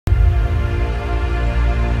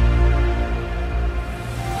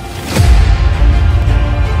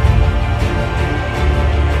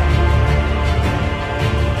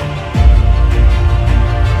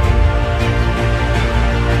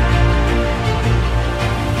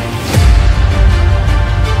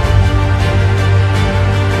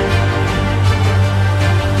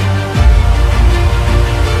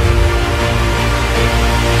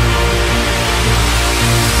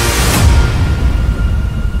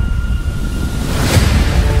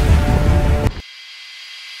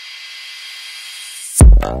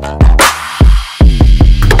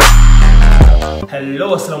Hello,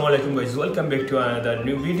 assalamu alaikum guys. Welcome back to another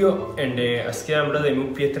new video. And আজকে আমরা যাইমু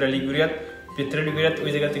Pietra liguriat. Pietra liguriat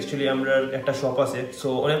ওই জায়গাতে actually আমরা একটা শপ আছে। So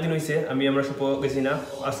অনেক দিন হইছে আমরা শপে গেছি না।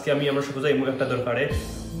 আজকে আমরা শপে যাইমু একটা দরকারে।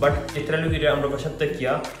 বাট Pietra liguriat আমরা বাসা থেকে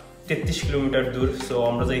 33 কিলোমিটার দূর। সো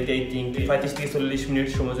আমরা যাইতে 35 থেকে 40 মিনিট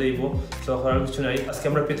সময় যাইবো। সো হওয়ার কিছু নাই। আজকে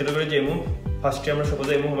আমরা Pietra liguriat যাইমু। ফার্স্টে আমরা শপে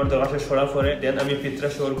যাইমু আমার দরকার সরা পরে দেন আমি Pietra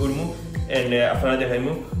শহর ঘুরমু and আপনারা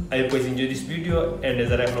দেখাইমু। I hope you guys enjoy this video and as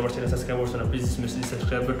I have our channel subscribe button please smash the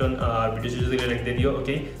subscribe button video যদি like the video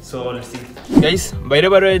okay so let's see guys বাইরে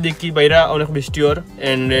দেখি বাইরে অনেক বৃষ্টি ওর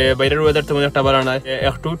and বাইরের weather তেমন একটা ভালো না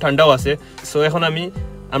একটু ঠান্ডাও আছে সো এখন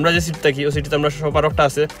আমরা যে সিট থাকি ওই সিটে আমরা সবার একটা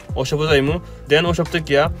আছে ও সব যাইমু দেন ও সব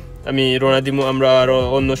থেকে আমি রওনা দিমু আমরা আর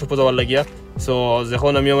অন্য সব যাওয়ার লাগিয়া সো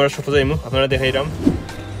যখন আমরা সব যাইমু আপনারা দেখাইরাম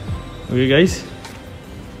ওকে গাইস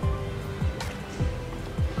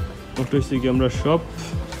ওটা হচ্ছে কি আমরা শপ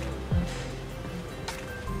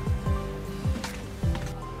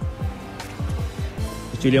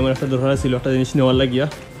actually আমার একটা দরকার ছিল একটা জিনিস নেওয়ার লাগিয়া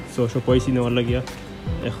সো সব পয়সা নেওয়ার লাগিয়া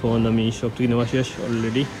এখন আমি সব থেকে নেওয়া শেষ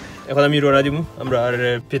অলরেডি এখন আমি রওনা দিমু আমরা আর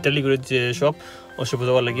Pietra liguriat যে শপ ও সব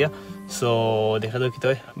যাওয়ার লাগিয়া সো দেখা যাক কি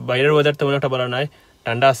হয় বাইরের ওয়েদার তেমন একটা ভালো নাই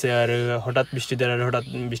ঠান্ডা আছে আর হঠাৎ বৃষ্টি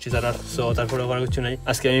ছাড়ার সো তারপরে করার কিছু নাই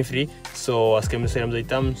আজকে আমি ফ্রি সো আজকে আমি সেরাম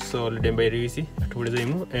যাইতাম সো অলরেডি আমি বাইরে গেছি একটু পরে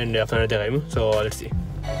যাইমু এন্ড আপনারা দেখাইমু so let's see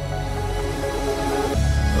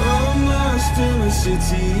in the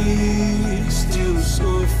city, still so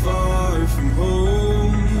far from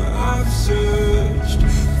home. I've searched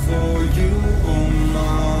for you all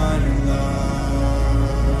my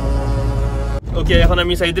life. Okay, এখন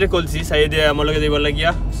আমি সাইদরে কলছি সাইদে আমার লগে যাইবার লাগিয়া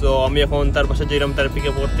সো আমি এখন তার পাশে যাইরাম তার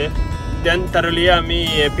পিকআপ করতে দেন তার লিয়া আমি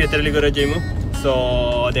Pietra liguriat যাইমু সো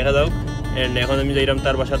দেখা দাও এন্ড এখন আমি যাইরাম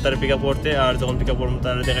তার বাসা তার পিকআপ করতে আর যখন পিকআপ করব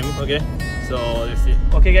তার দেখাইমু okay so let's see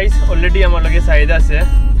okay guys already আমার লগে সাইদ আছে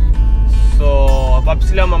তো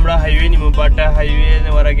ভাবছিলাম আমরা হাইওয়ে নিব বাট হাইওয়ে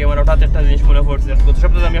নেওয়ার আগে আমার হঠাৎ একটা জিনিস মনে পড়ছে গত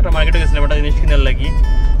সপ্তাহে আমি একটা মার্কেটে গেছিলাম একটা জিনিস কেনার লাগি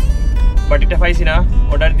বাট এটা পাইছি না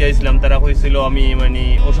অর্ডার দিয়েছিলাম তারা কইছিল আমি মানে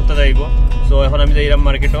ও সপ্তাহে যাইব সো এখন আমি যাইলাম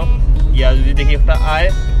মার্কেটও গিয়া যদি দেখি একটা আয়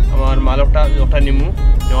আমার মাল একটা নিমু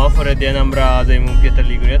নেওয়ার পরে দেন আমরা যাইমু Pietra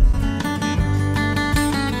liguriat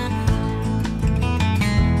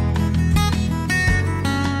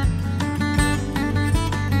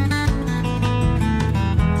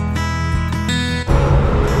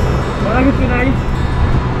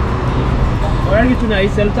কিছু নাই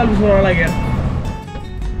সেলফ চালু করা লাগে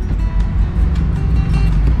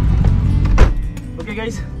ওকে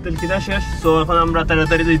গাইস তেল কিনা শেষ সো এখন আমরা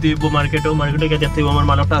তাড়াতাড়ি যাইতে হইব মার্কেটে গিয়ে দেখতে হইব আমার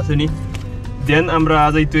মালটা আসেনি দেন আমরা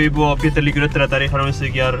যাইতে হইব Pietra liguriat তাড়াতাড়ি কারণ হচ্ছে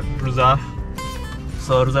কি আর রোজা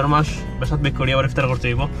সো রোজার মাস বাসাত বেক করি আবার ইফতার করতে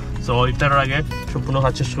হইব সো ইফতারের আগে সম্পূর্ণ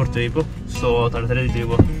কাজ শেষ করতে হইব সো তাড়াতাড়ি যাইতে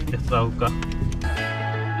হইব দেখতে হোক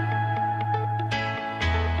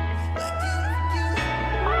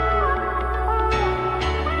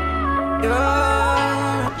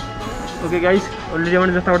ওকে গাইস অলরেডি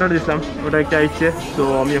আমরা যেটা অর্ডার দিছিলাম ওটা একটা আইছে তো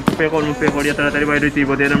আমি একটু পে করিয়া তাড়াতাড়ি বাইরে হইতে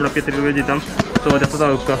হইব দেন আমরা Pietra liguriat দিতাম তো দেখতে দাও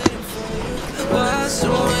হোক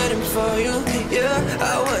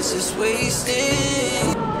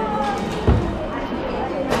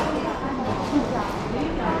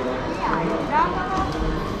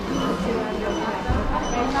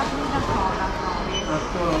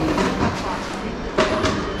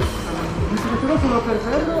solo per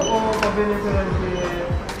ferro o va bene per anche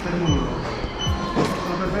per muro?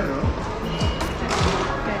 Solo per ferro?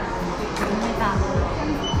 Per il metallo.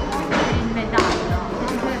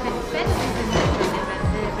 Per il ferro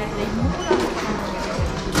e per il muro.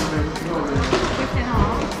 Queste no?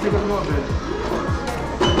 Sì, per nuove.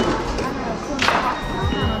 Allora, sono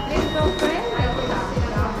 3 offerte e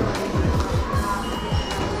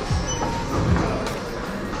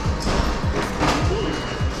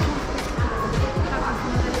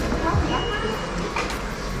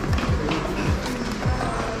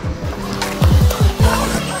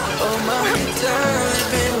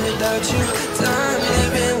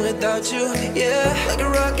 8 you, yeah, like a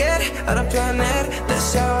rocket on a planet. That's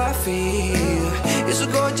how I feel. You're so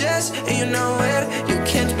gorgeous, and you know it. You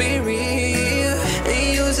can't be real, and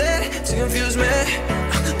you use it to confuse me,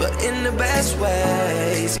 but in the best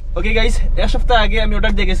ways. Okay, guys, এক সপ্তাহ আগে আমি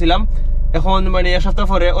order দিয়ে গেছিলাম এখন মানে এক সপ্তাহ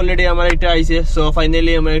পরে অলরেডি আমার এটা আইছে সো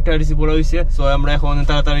ফাইনালি আমার একটা রিসিভ করা হইছে সো আমরা এখন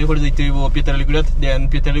তাড়াতাড়ি করে যাইতে হইব Pietra liguriat দেন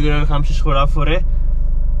Pietra liguriat কাম শেষ করার পরে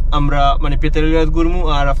আমরা মানে Pietra liguriat ঘুরমু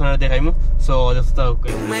আর আপনারা দেখাইমু সো দেখতে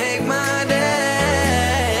থাকুন Make my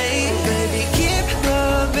day, baby, keep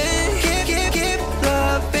loving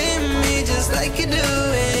me just like you do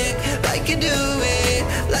it, like you do it,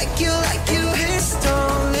 like you. His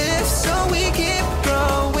don't live, so we keep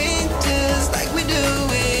growing just like we do.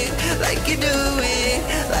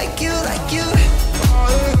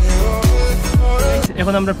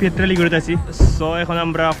 এখন আমরা পিয়েত্রা লিগুরেতে আছি। So এখন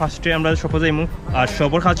আমরা ফার্স্টে আমরা শপে যাইমু আর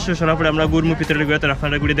শপর কাজ শেষ হওয়ার পরে আমরা ঘুরমু পিয়েত্রা লিগুরেতে,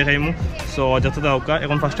 আপনারা ঘুরে দেখাইমু। সো যত দাওকা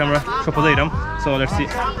এখন ফার্স্টে আমরা শপে যাইলাম। So let's see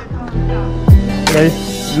guys,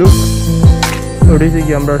 look ওদিকে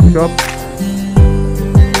কি আমরা শপ,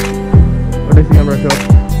 ওদিকে আমরা শপ।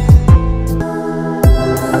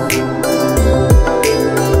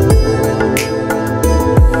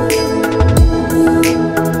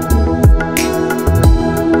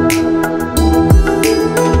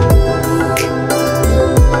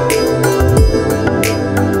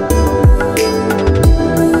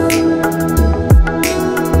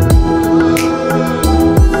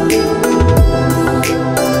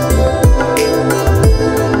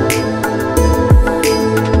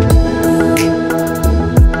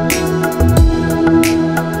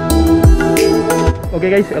 ওকে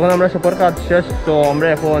গাইস, এখন আমরা সবার কাজ শেষ। তো আমরা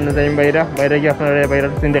এখন যাইম বাইরে গিয়ে আপনারা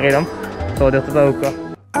বাইরের সিন দেখাইলাম। তো দেখতে থাকুক।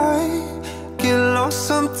 I get lost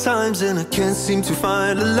sometimes and I can't seem to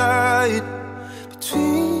find a light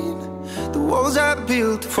between the walls I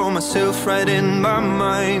built for myself right in my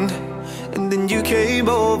mind. And then you came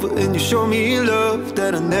over and you showed me love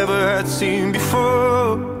that I never had seen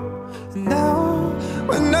before. And now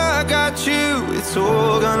when I got you, it's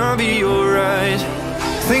all gonna be alright.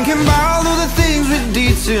 Thinking about all the things we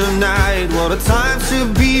did tonight. What a time to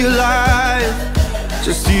be alive.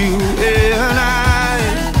 Just you and I.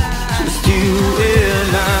 Just you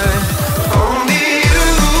and I. Only you.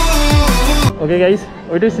 Okay guys,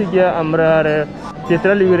 ওইটা হচ্ছে গিয়া আমরা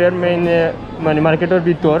পিয়েত্রা লিগুরের main মানে মার্কেটের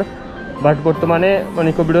ভিতর, but বর্তমানে মানে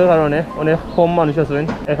কোভিডের কারণে অনেক কম মানুষ আছেন,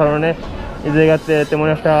 এ কারণে এই জায়গাতে তেমন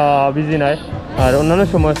একটা বিজি নাই। আর অন্যান্য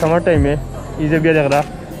সময় সামার টাইমে এই যে বিয়ে দেখরা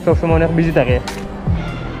সবসময় অনেক বিজি থাকে,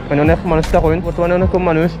 মানে অনেক মানুষ থাকেন। বর্তমানে অনেক কম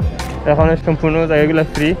মানুষ, এখানে সম্পূর্ণ জায়গাগুলো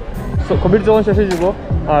ফ্রি। কোভিড যখন শেষ হয়ে যাব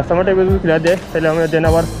আর সামার টাইমে যদি ফিরা দেয় তাহলে আমরা দেন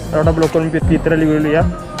আবার একটা ব্লক করুন পিয়েত্রা লিগুরে লিয়া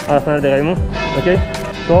আর আপনারা দেখাইমু। ওকে,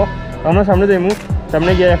 তো আমরা সামনে যাইমু,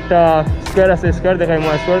 সামনে গিয়ে একটা স্কোয়ার আছে, স্কোয়ার দেখাইমু।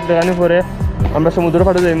 আর স্কোয়ার দেখানোর পরে আমরা সমুদ্র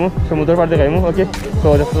পাড়ে যাইমু, সমুদ্র পাড় দেখাইমু। ওকে, তো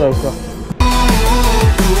দেখতে যাও।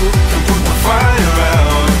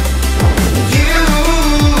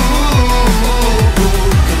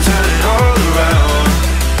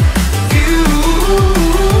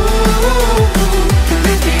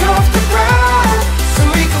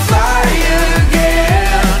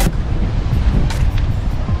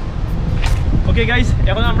 ওকে গাইস,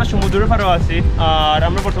 এখন আমরা সমুদ্রের পাড়ে আছি আর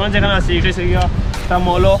আমরা বর্তমানে যেখানে আছি এটা হচ্ছে একটা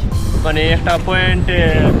মলো, মানে একটা পয়েন্ট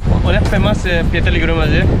অনেক ফেমাস পিয়েত্রা লিগুরের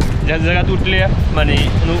মাঝে, যে জায়গাতে উঠলে মানে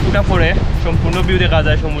উঠা পরে সম্পূর্ণ ভিউ দেখা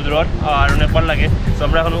যায় সমুদ্রের আর অনেক ভালো লাগে। তো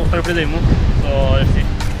আমরা এখন উপরে উপরে যাইমু। তো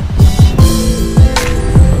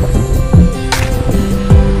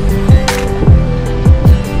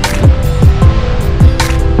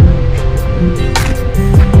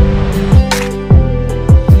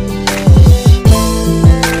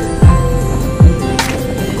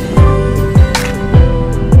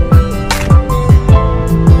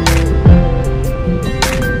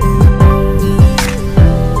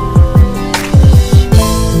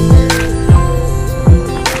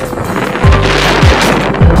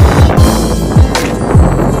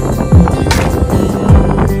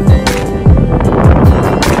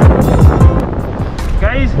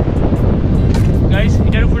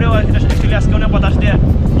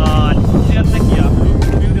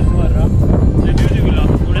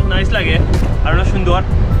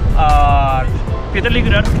পিয়েত্রা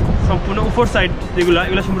লিগুরের সম্পূর্ণ উপর সাইড যেগুলো,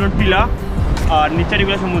 এগুলো সম্পূর্ণ টিলা আর নিচের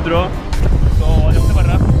এগুলো সমুদ্র। তো দেখতে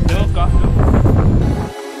পারা দেখো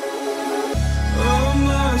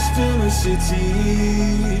In a city,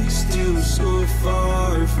 still so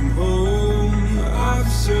far from home.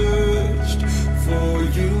 I've searched for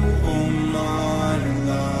you all my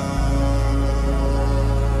life.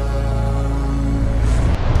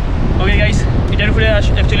 Okay guys, এটার উপরে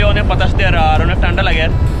অ্যাকচুয়ালি অনেক বাতাস দেয় আর অনেক ঠান্ডা লাগে।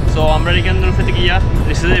 সো আমরা এখান থেকে গিয়া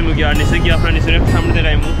নিচে যাইমু, গিয়া নিচে গিয়ে আপনার নিচের সামনে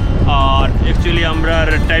দেখাইমু। আর অ্যাকচুয়ালি আমরা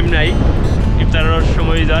টাইম নাই, ইফতারের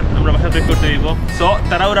সময় যার আমরা বাসা ব্রেক করতে হইব। সো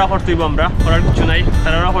তারাও রা করতে হইব, আমরা করার কিছু নাই।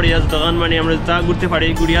 তারাও রা করিয়া দোকান মানে আমরা যা ঘুরতে পারি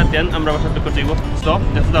ঘুরিয়া দেন আমরা বাসা ব্রেক করতে হইব। সো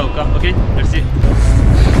দেখতে দাও। ওকে, let's see.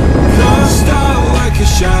 Lost out like a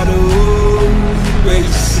shadow,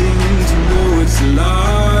 racing towards the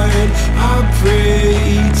light. I pray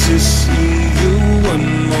to see you one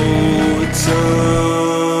more time.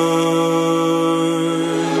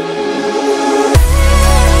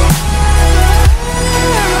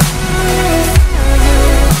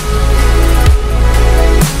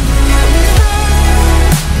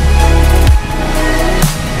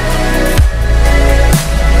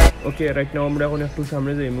 Okay, right now আমরা এখন একটু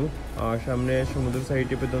সামনে যাইমু আর সামনে সমুদ্র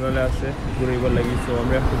সাইডে পেতনালে আছে ঘুরাইবার লাগি সো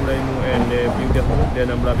আমরা একটু ঘুরাইমু এন্ড ভিউ দেখো দেন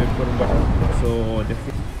আমরা ব্যাক করব সো দেখি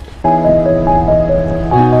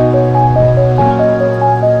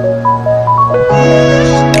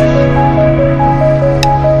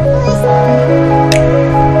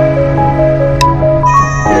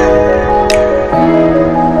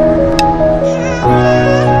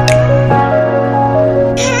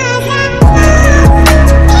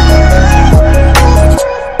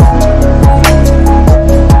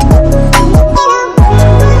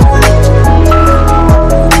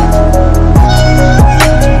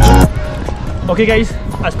ওকে গাইস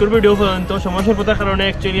আজকের ভিডিও পর্যন্ত সমস্যার পতার কারণে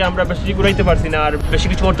অ্যাকচুয়ালি আমরা বেশি ঘুরাইতে পারছি না আর বেশি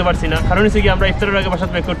কিছু করতে পারছি না কারণ হচ্ছে কি আমরা ইফতারের আগে বাসা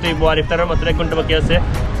ব্যাক করতে হইব আর ইফতারের মাত্র 1 ঘন্টা বাকি আছে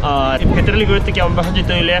আর পিয়েত্রা লিগুরে থেকে আমরা বাসা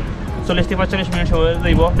যেতে হইলে 40-45 মিনিট সময়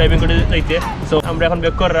যাইব ড্রাইভিং করে যাইতে সো আমরা এখন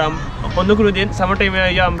ব্যাক করলাম বন্ধ করে দিন সামার টাইমে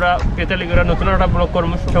আমরা পিয়েত্রা লিগুরে নতুন একটা ব্লগ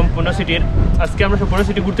করবো সম্পূর্ণ সিটির আজকে আমরা সম্পূর্ণ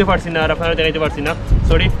সিটি ঘুরতে পারছি না আর আপনারা দেখাইতে পারছি না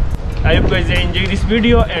sorry I hope guys enjoy this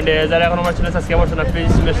video and যারা এখন আমার চ্যানেল সাবস্ক্রাইব করছেন না please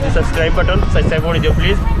smash the subscribe button subscribe করে দিও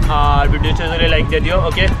প্লিজ আর ভিডিওটা যদি লাইক দিয়ে দিও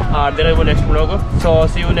ওকে আর দেখা হবে next blog so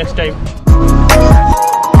see you next time